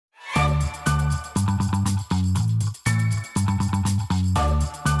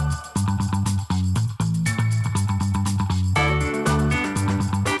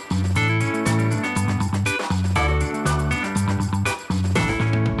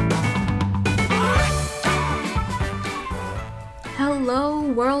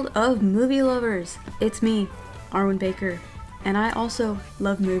world of movie lovers. It's me, Arwen Baker, and I also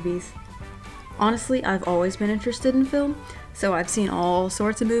love movies. Honestly, I've always been interested in film, so I've seen all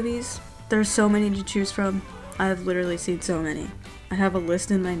sorts of movies. There's so many to choose from. I've literally seen so many. I have a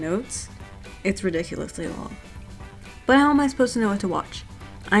list in my notes. It's ridiculously long. But how am I supposed to know what to watch?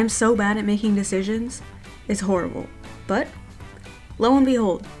 I'm so bad at making decisions. It's horrible. But, lo and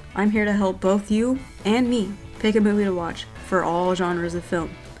behold, I'm here to help both you and me pick a movie to watch for all genres of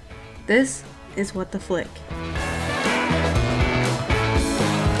film. This is What the Flick.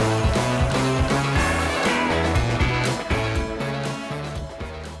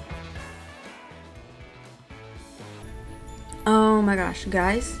 Oh my gosh,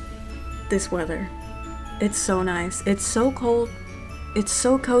 guys, this weather. It's so nice. It's so cold. It's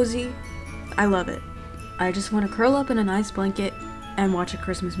so cozy. I love it. I just want to curl up in a nice blanket and watch a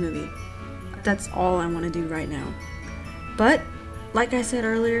Christmas movie. That's all I want to do right now. But, like I said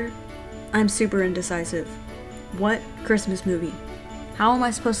earlier, I'm super indecisive. What Christmas movie? How am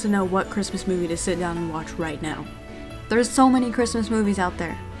I supposed to know what Christmas movie to sit down and watch right now? There's so many Christmas movies out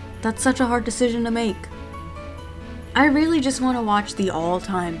there. That's such a hard decision to make. I really just want to watch the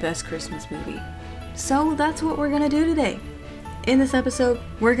all-time best Christmas movie. So that's what we're gonna do today. In this episode,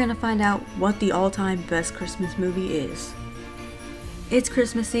 we're gonna find out what the all-time best Christmas movie is. It's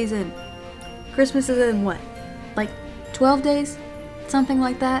Christmas season. Christmas is in what? Like 12 days? Something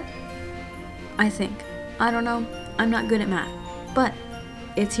like that? I think. I don't know. I'm not good at math. But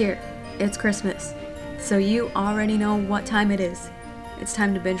it's here. It's Christmas. So you already know what time it is. It's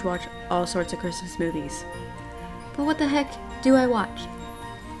time to binge watch all sorts of Christmas movies. But what the heck do I watch?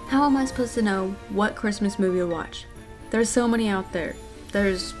 How am I supposed to know what Christmas movie to watch? There's so many out there.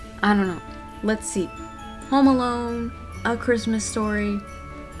 I don't know. Let's see. Home Alone, A Christmas Story,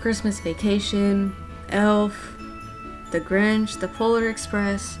 Christmas Vacation, Elf, The Grinch, The Polar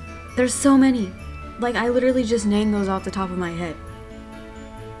Express. There's so many. Like, I literally just named those off the top of my head.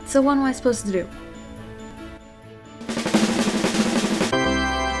 So what am I supposed to do?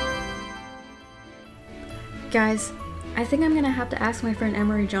 Guys, I think I'm gonna have to ask my friend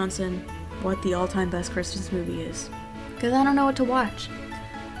Emery Johnson what the all-time best Christmas movie is. Because I don't know what to watch.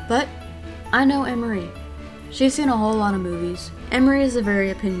 But I know Emery. She's seen a whole lot of movies. Emery is a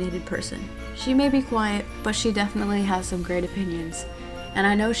very opinionated person. She may be quiet, but she definitely has some great opinions. And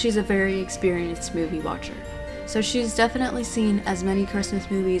I know she's a very experienced movie watcher. So she's definitely seen as many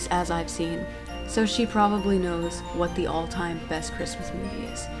Christmas movies as I've seen. So she probably knows what the all-time best Christmas movie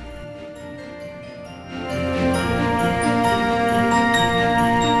is.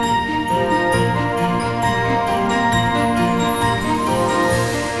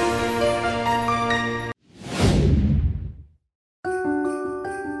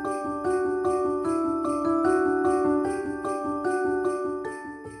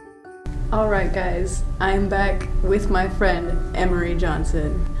 Alright guys, I'm back with my friend Emery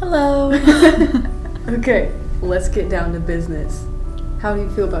Johnson. Hello. Okay, let's get down to business. How do you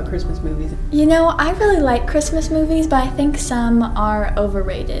feel about Christmas movies? You know, I really like Christmas movies, but I think some are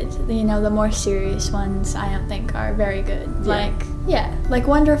overrated. You know, the more serious ones I don't think are very good. Like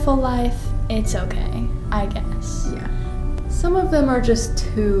Wonderful Life, it's okay, I guess. Yeah. Some of them are just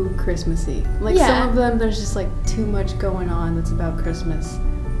too Christmassy. Some of them, there's just too much going on that's about Christmas.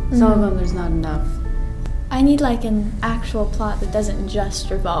 Some of them, there's not enough. I need an actual plot that doesn't just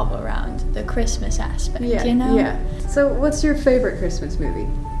revolve around the Christmas aspect, you know? Yeah. So what's your favorite Christmas movie?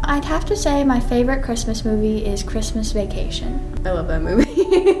 I'd have to say my favorite Christmas movie is Christmas Vacation. I love that movie.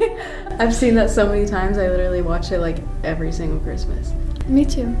 I've seen that so many times, I literally watch it every single Christmas. Me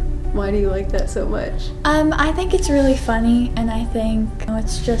too. Why do you like that so much? I think it's really funny, and I think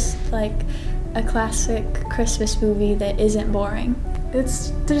it's just a classic Christmas movie that isn't boring.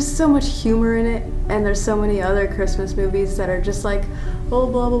 There's so much humor in it, and there's so many other Christmas movies that are just oh,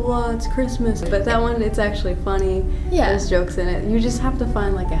 blah, blah, blah, it's Christmas. But that one, it's actually funny. Yeah. There's jokes in it. You just have to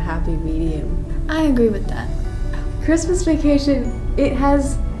find, a happy medium. I agree with that. Christmas Vacation, it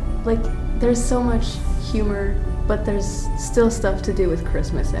has, there's so much humor, but there's still stuff to do with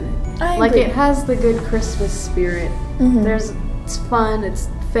Christmas in it. I agree. It has the good Christmas spirit. Mm-hmm. It's fun, it's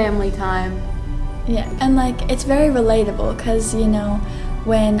family time. Yeah, and it's very relatable because,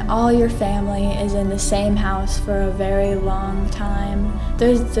 when all your family is in the same house for a very long time,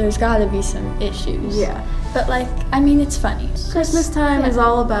 there's got to be some issues. Yeah. But it's funny. Christmas time is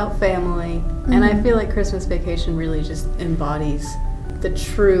all about family, and I feel like Christmas Vacation really just embodies the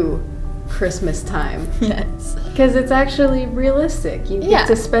true Christmas time. Yes. Because it's actually realistic. You get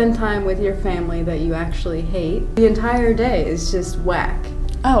to spend time with your family that you actually hate. The entire day is just whack.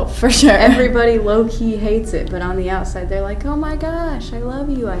 Oh, for sure. Everybody low-key hates it, but on the outside they're like, oh my gosh, I love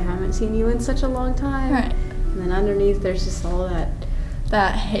you, I haven't seen you in such a long time. Right. And then underneath there's just all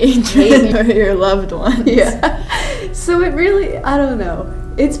that hatred for your loved ones. Yeah. So it really, I don't know.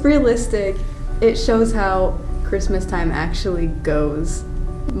 It's realistic. It shows how Christmas time actually goes.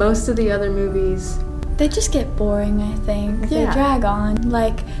 Most of the other movies, they just get boring, I think. Yeah. They drag on.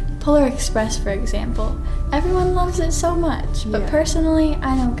 Like Polar Express, for example. Everyone loves it so much, but Yeah. personally,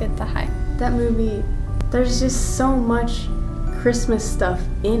 I don't get the hype. that movie, there's just so much Christmas stuff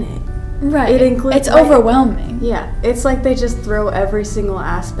in it. Right. It includes, it's overwhelming. Yeah, it's like they just throw every single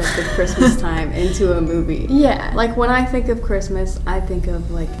aspect of Christmas time into a movie. Yeah. Like when I think of Christmas, I think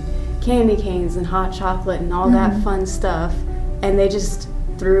of like candy canes and hot chocolate and all that fun stuff, and they just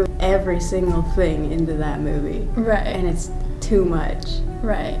threw every single thing into that movie. Right. And it's too much.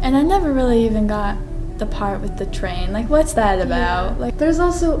 Right. And I never really even got the part with the train. Like, what's that about? Like, There's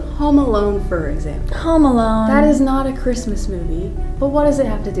also Home Alone, for example. Home Alone. That is not a Christmas movie, but what does it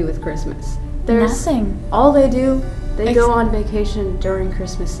have to do with Christmas? nothing. All they do, they go on vacation during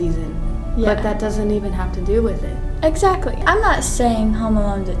Christmas season. Yeah. But that doesn't even have to do with it. Exactly. I'm not saying Home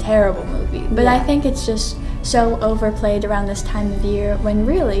Alone's a terrible movie, but I think it's just so overplayed around this time of year when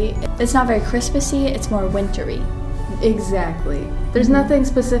really it's not very Christmassy, it's more wintry. Exactly. There's nothing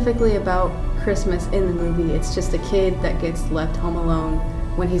specifically about Christmas in the movie. It's just a kid that gets left home alone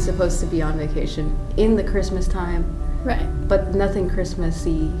when he's supposed to be on vacation in the Christmas time, Right. but nothing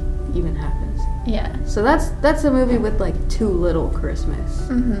Christmassy even happens. Yeah. So that's a movie with like too little Christmas.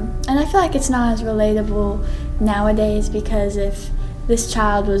 And I feel like it's not as relatable nowadays because if this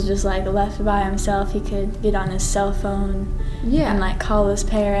child was just like left by himself, he could get on his cell phone Yeah. and like call his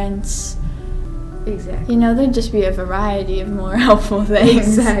parents. Exactly. You know, there'd just be a variety of more helpful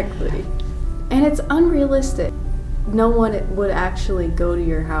things. Exactly. And it's unrealistic. No one would actually go to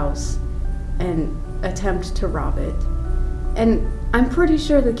your house and attempt to rob it. And I'm pretty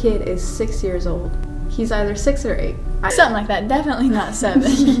sure the kid is 6 years old. He's either 6 or 8. Something like that. Definitely not 7.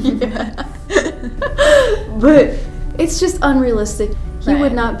 But it's just unrealistic. He would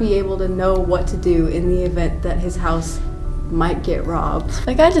Right. not be able to know what to do in the event that his house might get robbed.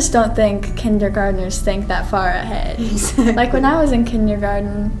 Like, I just don't think kindergartners think that far ahead. Exactly. Like, when I was in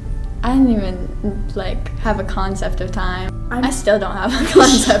kindergarten, I didn't even, like, have a concept of time. I still don't have a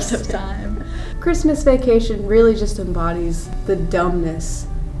concept of time. Christmas Vacation really just embodies the dumbness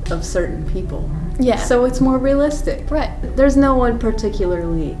of certain people. Yeah. So it's more realistic. Right. There's no one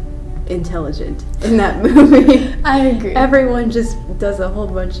particularly intelligent in that movie. I agree. Everyone just does a whole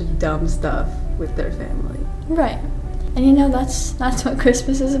bunch of dumb stuff with their family. Right. And you know, that's what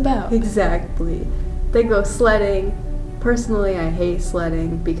Christmas is about. Exactly. They go sledding. Personally, I hate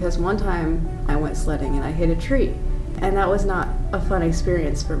sledding because one time I went sledding and I hit a tree. And that was not a fun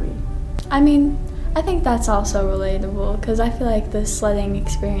experience for me. I mean, I think that's also relatable because I feel like the sledding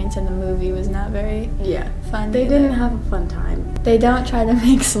experience in the movie was not very fun. They either. didn't have a fun time. They don't try to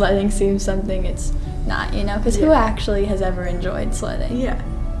make sledding seem something it's not, you know, because who actually has ever enjoyed sledding? Yeah.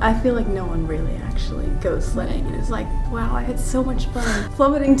 I feel like no one really actually goes sledding and is like, wow, I had so much fun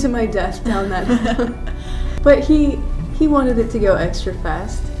plummeting to my death down that hill. But he wanted it to go extra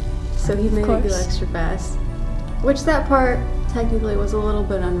fast, so he made it go extra fast. Which that part technically was a little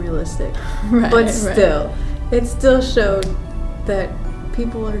bit unrealistic. But still, it still showed that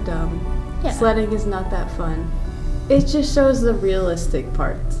people are dumb. Yeah. Sledding is not that fun. It just shows the realistic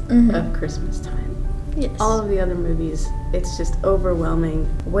parts of Christmas time. Yes. All of the other movies, it's just overwhelming,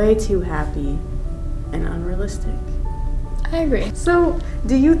 way too happy, and unrealistic. I agree. So,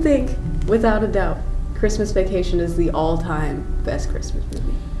 do you think, without a doubt, Christmas Vacation is the all-time best Christmas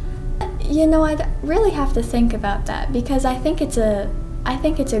movie? You know, I'd really have to think about that because I think it's a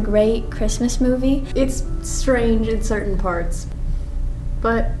great Christmas movie. It's strange in certain parts,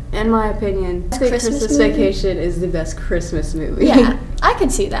 but in my opinion, I think Christmas Christmas movie? Vacation is the best Christmas movie. Yeah, I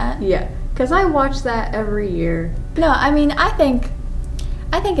could see that. Yeah, because I watch that every year. No, I mean, I think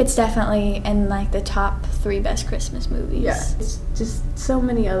it's definitely in like the top 3 best Christmas movies. Yeah, it's just so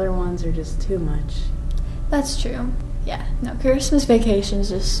many other ones are just too much. That's true. Yeah, no, Christmas Vacation is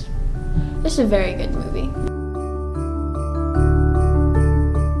just a very good movie.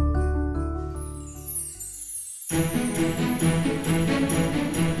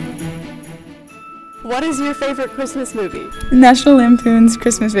 What is your favorite Christmas movie? National Lampoon's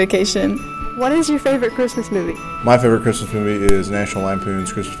Christmas Vacation. What is your favorite Christmas movie? My favorite Christmas movie is National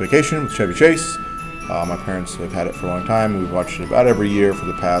Lampoon's Christmas Vacation with Chevy Chase. My parents have had it for a long time. We've watched it about every year for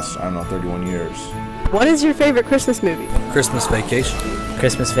the past, 31 years. What is your favorite Christmas movie? Christmas Vacation.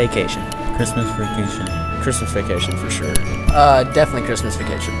 Christmas Vacation. Christmas Vacation. Christmas Vacation for sure. Definitely Christmas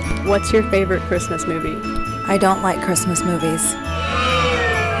Vacation. What's your favorite Christmas movie? I don't like Christmas movies.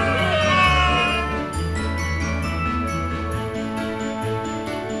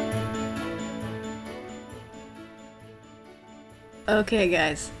 Okay,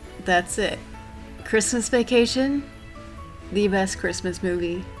 guys, that's it. Christmas Vacation, the best Christmas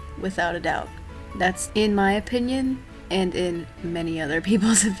movie, without a doubt. That's in my opinion, and in many other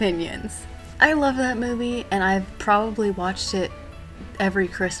people's opinions. I love that movie, and I've probably watched it every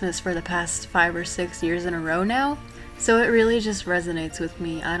Christmas for the past 5 or 6 years in a row now, so it really just resonates with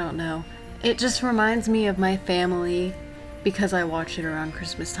me. I don't know. It just reminds me of my family, because I watch it around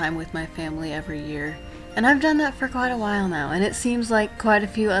Christmas time with my family every year. And I've done that for quite a while now, and it seems like quite a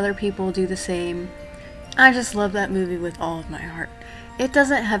few other people do the same. I just love that movie with all of my heart. It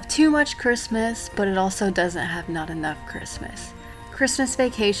doesn't have too much Christmas, but it also doesn't have not enough Christmas. Christmas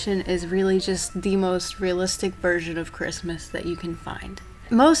Vacation is really just the most realistic version of Christmas that you can find.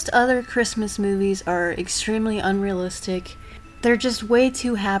 Most other Christmas movies are extremely unrealistic. They're just way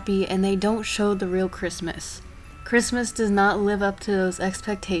too happy, and they don't show the real Christmas. Christmas does not live up to those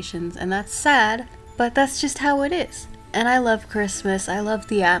expectations, and that's sad. But that's just how it is. And I love Christmas. I love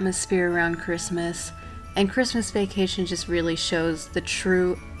the atmosphere around Christmas. And Christmas Vacation just really shows the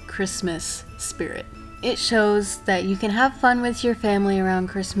true Christmas spirit. It shows that you can have fun with your family around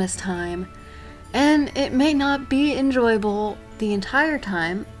Christmas time. And it may not be enjoyable the entire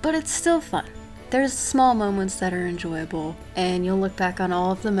time, but it's still fun. There's small moments that are enjoyable. And you'll look back on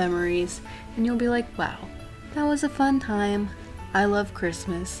all of the memories and you'll be like, wow, that was a fun time. I love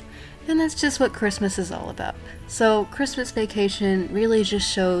Christmas. And that's just what Christmas is all about. So Christmas Vacation really just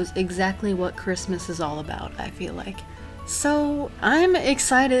shows exactly what Christmas is all about, I feel like. So I'm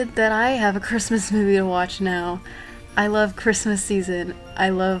excited that I have a Christmas movie to watch now. I love Christmas season. I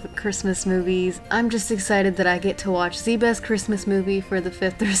love Christmas movies. I'm just excited that I get to watch the best Christmas movie for the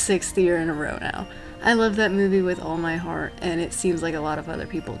 5th or 6th year in a row now. I love that movie with all my heart, and it seems like a lot of other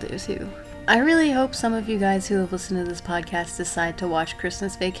people do too. I really hope some of you guys who have listened to this podcast decide to watch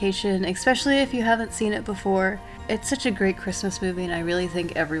Christmas Vacation, especially if you haven't seen it before. It's such a great Christmas movie, and I really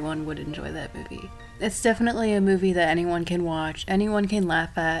think everyone would enjoy that movie. It's definitely a movie that anyone can watch, anyone can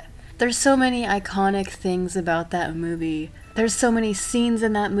laugh at. There's so many iconic things about that movie. There's so many scenes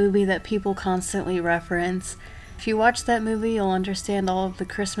in that movie that people constantly reference. If you watch that movie, you'll understand all of the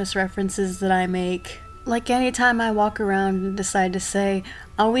Christmas references that I make. Like anytime I walk around and decide to say,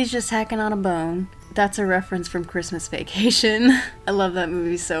 always just hacking on a bone, that's a reference from Christmas Vacation. I love that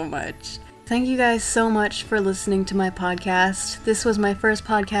movie so much. Thank you guys so much for listening to my podcast. This was my first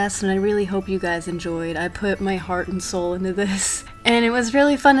podcast and I really hope you guys enjoyed. I put my heart and soul into this and it was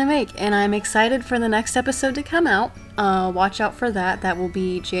really fun to make, and I'm excited for the next episode to come out. Watch out for that. That will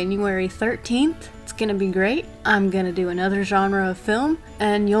be January 13th. It's gonna be great. I'm gonna do another genre of film,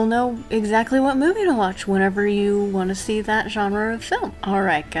 and you'll know exactly what movie to watch whenever you want to see that genre of film.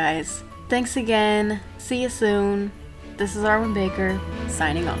 Alright guys, thanks again. See you soon. This is Arwen Baker,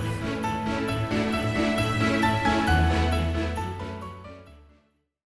 signing off.